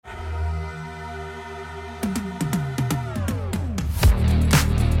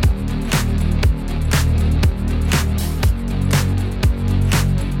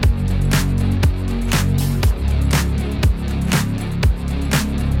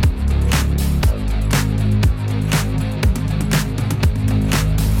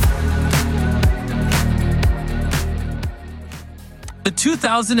The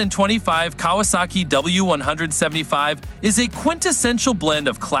 2025 Kawasaki W175 is a quintessential blend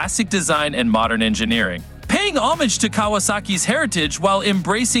of classic design and modern engineering, paying homage to Kawasaki's heritage while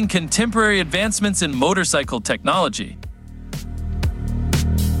embracing contemporary advancements in motorcycle technology.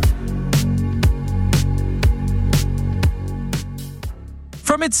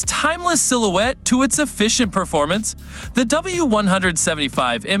 From its timeless silhouette to its efficient performance, the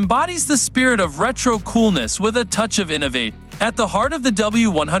W175 embodies the spirit of retro coolness with a touch of innovation. At the heart of the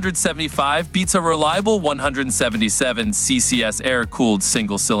W175 beats a reliable 177 cc air-cooled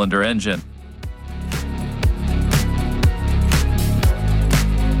single-cylinder engine.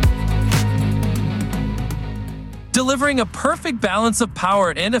 Delivering a perfect balance of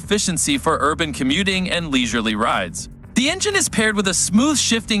power and efficiency for urban commuting and leisurely rides. The engine is paired with a smooth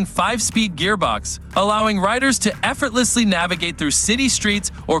shifting 5-speed gearbox, allowing riders to effortlessly navigate through city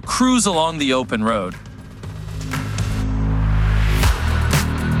streets or cruise along the open road.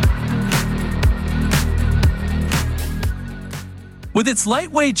 With its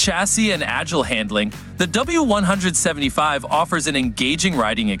lightweight chassis and agile handling, the W175 offers an engaging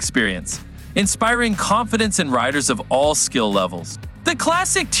riding experience, inspiring confidence in riders of all skill levels. The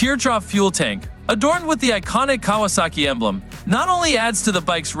classic teardrop fuel tank, adorned with the iconic Kawasaki emblem, not only adds to the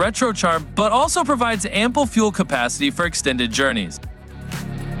bike's retro charm but also provides ample fuel capacity for extended journeys.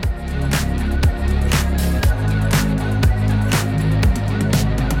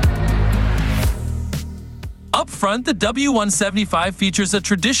 Up front, the W175 features a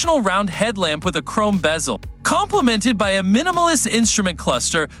traditional round headlamp with a chrome bezel, complemented by a minimalist instrument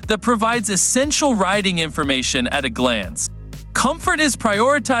cluster that provides essential riding information at a glance. Comfort is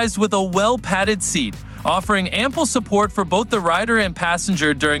prioritized with a well-padded seat, offering ample support for both the rider and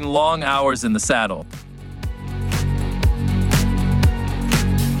passenger during long hours in the saddle.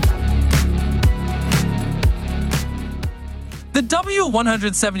 The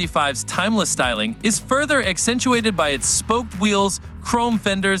W175's timeless styling is further accentuated by its spoked wheels, chrome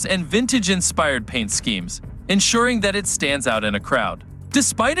fenders, and vintage-inspired paint schemes, ensuring that it stands out in a crowd.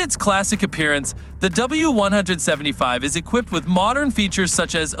 Despite its classic appearance, the W175 is equipped with modern features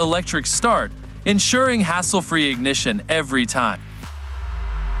such as electric start, ensuring hassle-free ignition every time.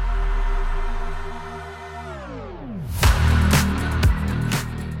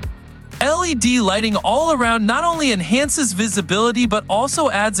 LED lighting all around not only enhances visibility but also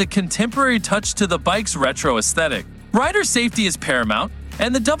adds a contemporary touch to the bike's retro aesthetic. Rider safety is paramount,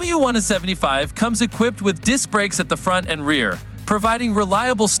 and the W175 comes equipped with disc brakes at the front and rear, providing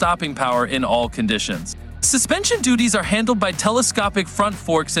reliable stopping power in all conditions. Suspension duties are handled by telescopic front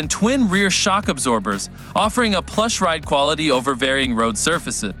forks and twin rear shock absorbers, offering a plush ride quality over varying road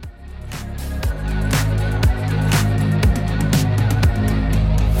surfaces.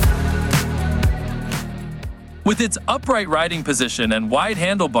 With its upright riding position and wide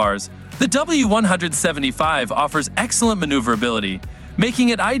handlebars, the W175 offers excellent maneuverability, making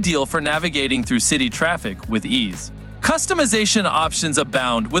it ideal for navigating through city traffic with ease. Customization options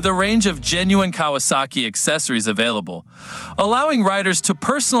abound with a range of genuine Kawasaki accessories available, allowing riders to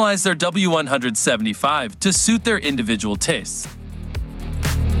personalize their W175 to suit their individual tastes.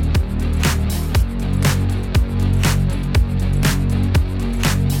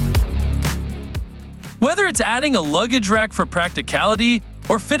 Whether it's adding a luggage rack for practicality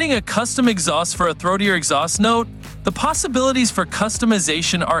or fitting a custom exhaust for a throatier exhaust note, the possibilities for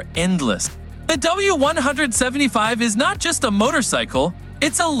customization are endless. The W175 is not just a motorcycle,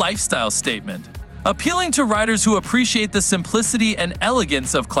 it's a lifestyle statement, appealing to riders who appreciate the simplicity and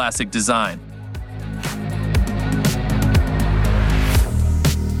elegance of classic design.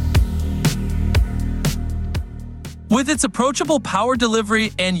 With its approachable power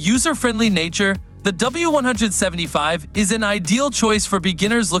delivery and user-friendly nature, the W175 is an ideal choice for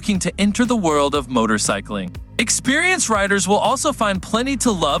beginners looking to enter the world of motorcycling. Experienced riders will also find plenty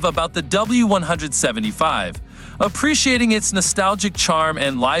to love about the W175, appreciating its nostalgic charm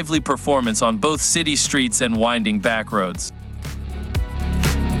and lively performance on both city streets and winding back roads.